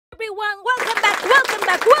everyone!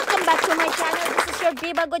 Welcome back to my channel. This is your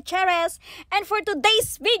Viva Gutierrez. And for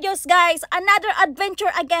today's videos, guys, another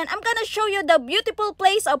adventure again. I'm gonna show you the beautiful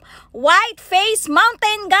place of WhiteFace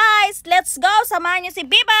Mountain, guys. Let's go! Samahan niyo si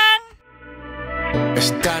Bibang! I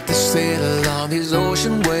start to sail along these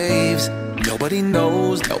ocean waves. Nobody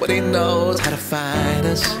knows how to find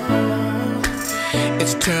us.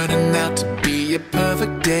 It's turning out to be a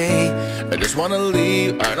perfect day. I just wanna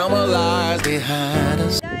leave our normal lives behind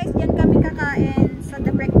us. Guys, yan kami kakain sa The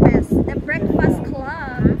Breakfast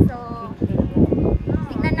Club. So,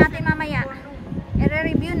 tignan natin mamaya.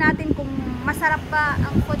 I-review natin kung masarap ba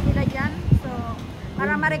ang food nila dyan. So,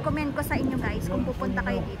 para ma-recommend ko sa inyo guys kung pupunta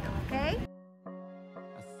kayo dito. Okay?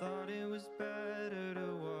 I thought it was better to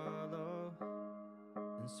wallow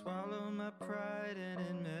and swallow my pride and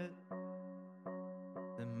admit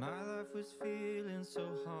that my life was feeling so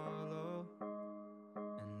hollow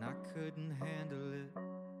and I couldn't handle it.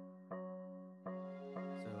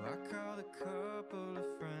 So I called a couple of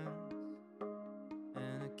friends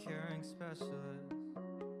and a caring specialist,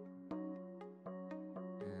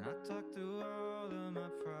 and I talked through all of my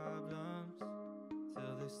problems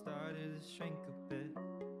till they started to shrink a bit.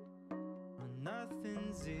 Well,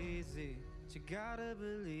 nothing's easy, but you gotta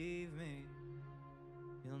believe me,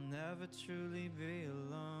 you'll never truly be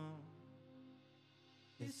alone.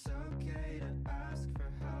 It's okay to ask for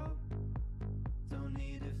help, don't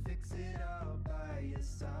need to fix it all by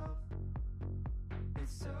yourself.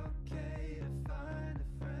 It's okay to find a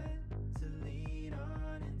friend to lean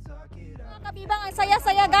on and talk it out. Mga kabibang, ang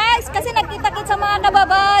saya-saya guys kasi nagkita-kit sa mga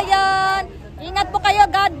kababayan. Ingat po kayo,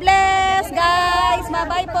 God bless guys.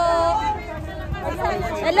 Bye-bye po.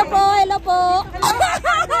 Hello po.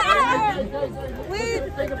 Wait,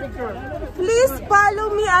 please follow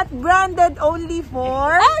me at branded only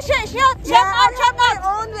for. Oh, shout out. My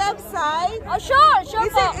own website. Oh, sure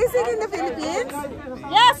po. Is it in the Philippines?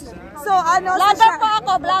 Yes. So ano? Vlogger po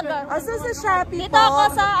ako, vlogger. So sa Shopee Dito po.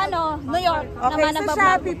 ako sa New York. Okay, sa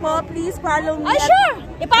Shopee po, please follow me. Ay, sure.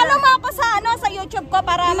 I-follow mo ako sa sa YouTube ko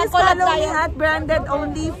para Please mag-collab follow me tayo. at branded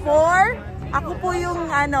only for. Ako po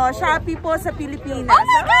yung Shopee po sa Pilipinas. Oh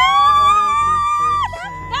my God!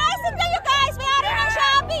 Guys, tignan nyo guys. Mayari ng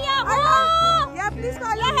Shopee ako. Yeah, please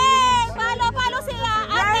follow me. Yay! Follow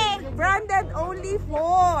sila. Ate. Branded only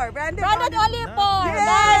for. Branded only for.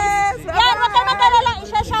 Yes! Guys. Yan, wag ka magalala.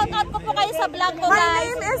 Isa-shoutout ko po kayo sa vlog ko, My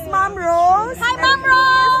guys. name is Ma'am Rose. Hi, Ma'am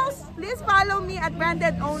Rose! Please follow me at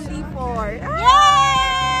branded only for.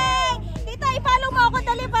 Yay! Tita, i-follow mo ako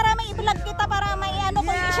dali para may i-vlog kita, para may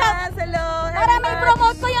ko i-shout. Yes, hello. Para may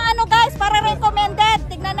promote ko yung guys, para recommended.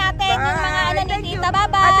 Tignan natin yung mga ni Thank Tita. you.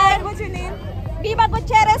 Bye-bye. Ate, what's your name? Viva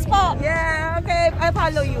Gutierrez po. Yeah, okay. I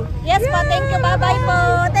follow you. Yes po, thank you. Bye-bye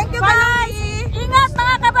po. Thank you guys. Ingat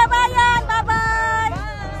mga kababayan. Bye-bye.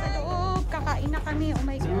 Sa loob, kakain na kami. Oh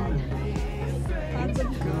my God.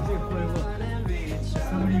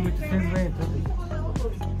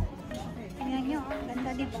 Tingnan nyo,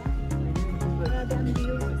 ganda diba? Grabe ang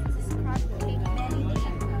view. Crab cake, belly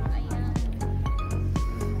cake. Ayan.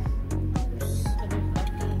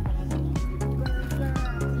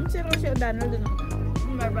 Si Rosie O'Donnell dun ako.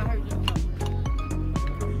 Marbahay dun.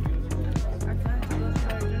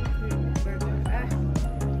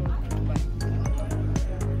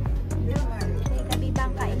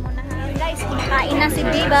 Kabibang, kain mo na ha. Guys, kumakain na si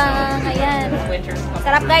Bibang. Ayan.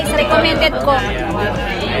 Sarap guys, recommended ko.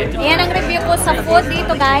 Ayan ang review ko sa food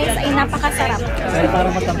dito guys. Ay napakasarap. Ay, para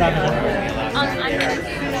matanda na.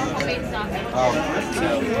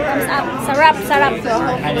 Thumbs up. Sarap.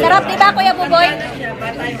 Sarap diba Kuya Buboy?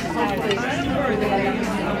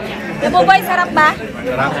 Kuya Buboy, sarap ba?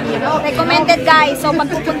 Recommended guys. So pag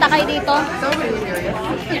pupunta kayo dito,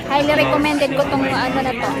 highly recommended ko tong na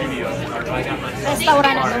to.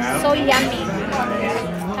 Restaurant na to. So yummy.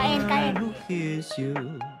 Kain. Here's you.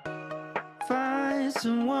 Find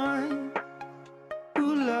someone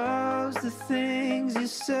who loves the things you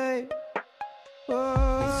say.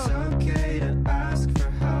 Oh, it's okay to ask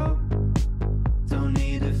for help, don't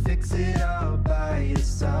need to fix it all by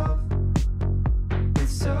yourself.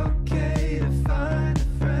 It's okay to find a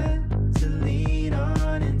friend to lean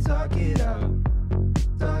on and talk it out.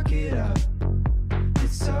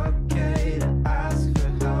 It's okay to ask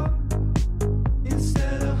for help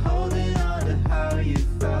instead of holding on to how you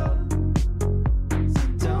felt. So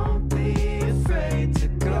don't be afraid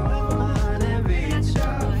to go on and reach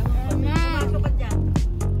out.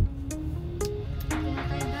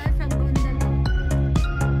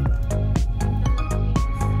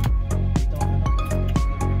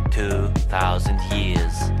 2,000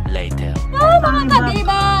 years later. Oh mga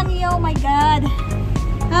kabibang! Oh my God!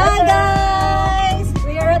 Hi guys!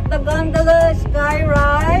 We are at the gondola sky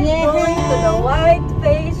ride going to the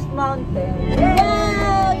WhiteFace Mountain.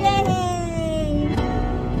 Wow! Yay!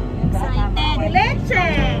 Excited!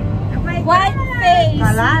 Leche! WhiteFace!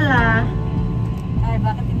 Kalala. Ay,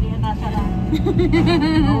 bakit hindi na nasara?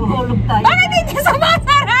 Uhulog tayo. Bakit hindi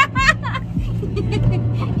sumasara?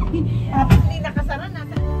 Hindi nakasara na.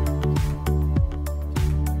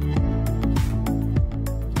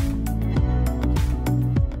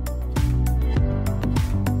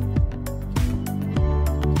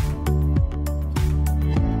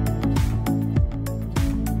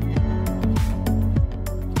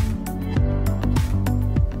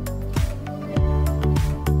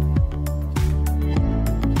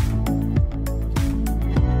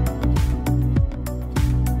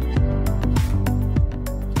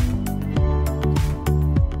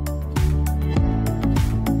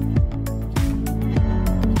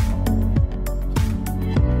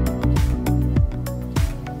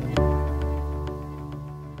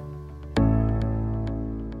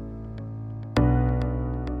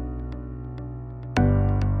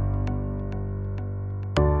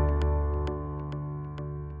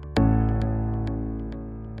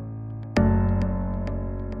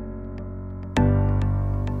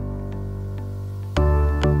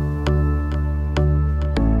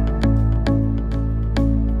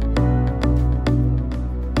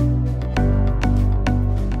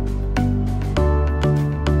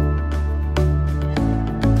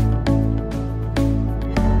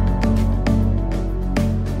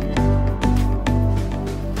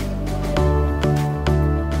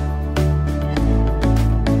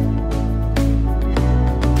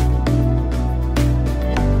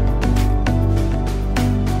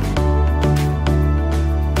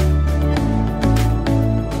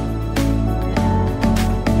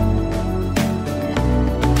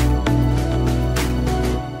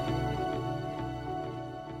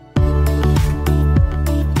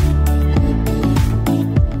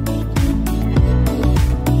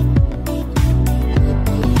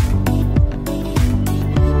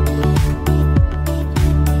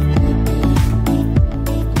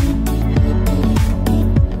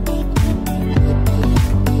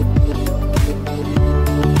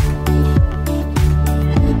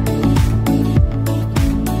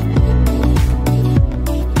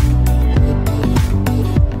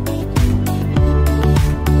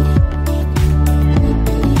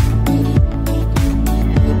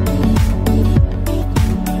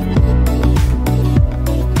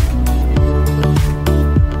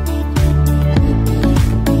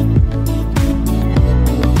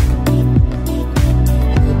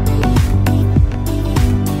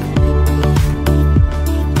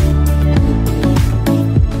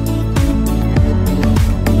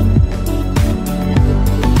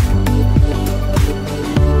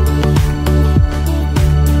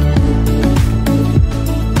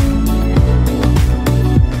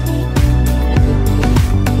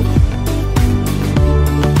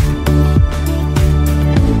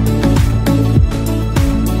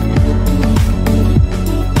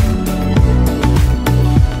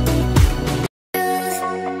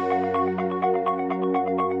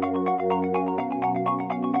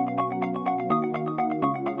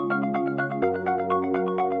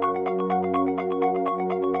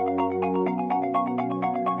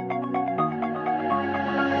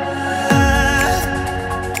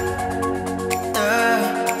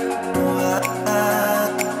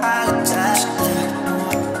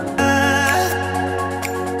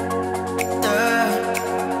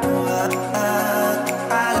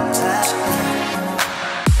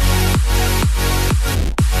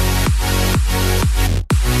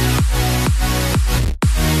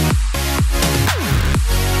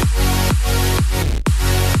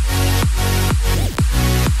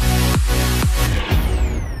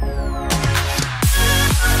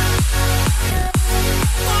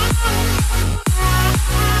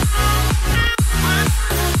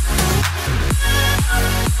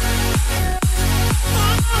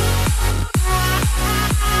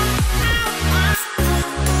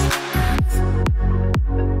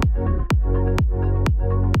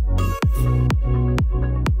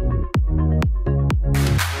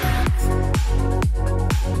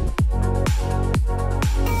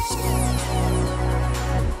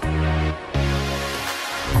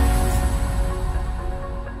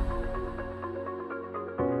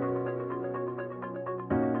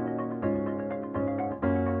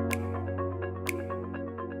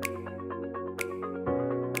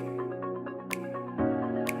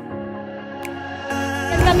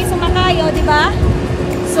 kami sumakay, oh, di ba?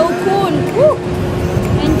 So cool. Woo!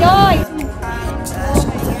 Enjoy! Oh,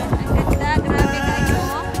 ayan. Ang ganda. Grabe kayo.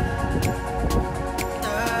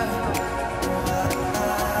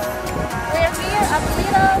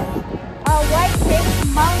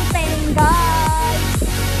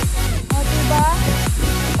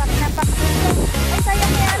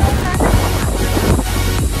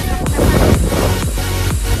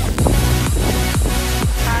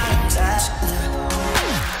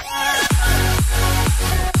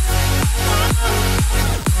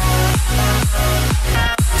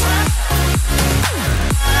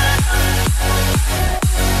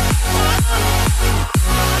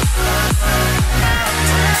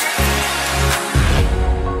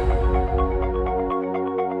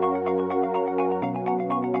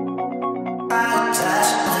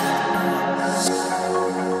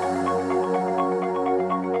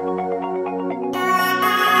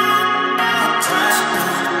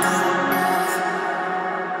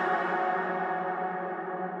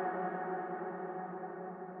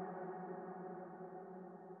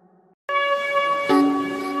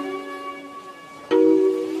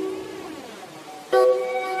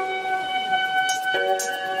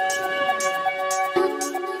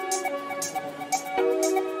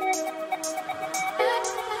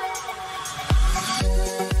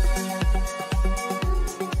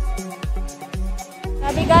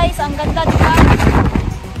 Sabi guys, ang ganda diba?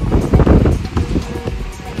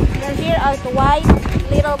 We're here at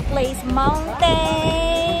WhiteFace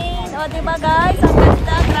Mountain. O diba guys, ang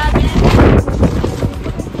ganda, grabe.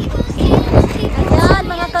 Ayan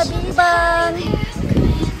mga kabibang.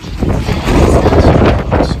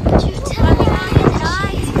 Grabe natin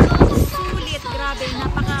guys. Sulit, grabe,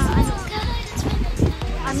 napaka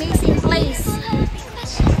amazing place.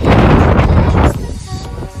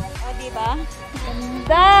 O diba?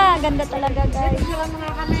 Ganda, ganda talaga guys.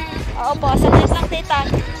 Oo po, sandali lang tita.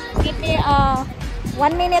 Give me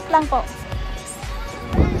 1 minute lang po.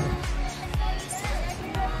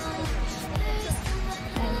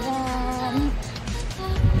 Ayan.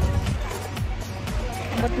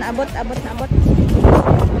 Abot na abot.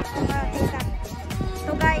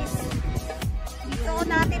 So guys, dito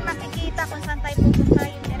natin makikita kung saan tayo pupunta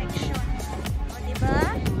yung direction. O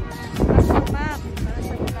diba? Map.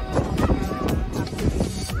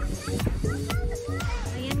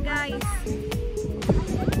 Ayan guys.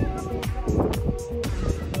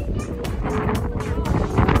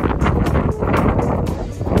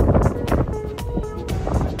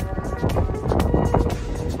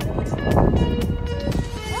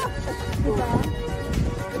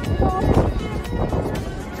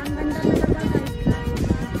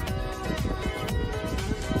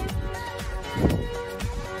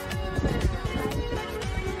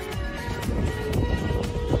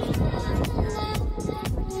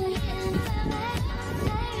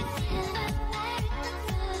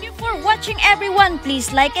 Watching everyone,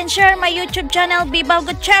 please like and share my YouTube channel Viva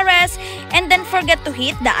Gutierrez, and don't forget to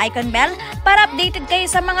hit the icon bell para updated kayo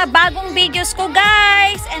sa mga bagong videos ko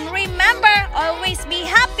guys. And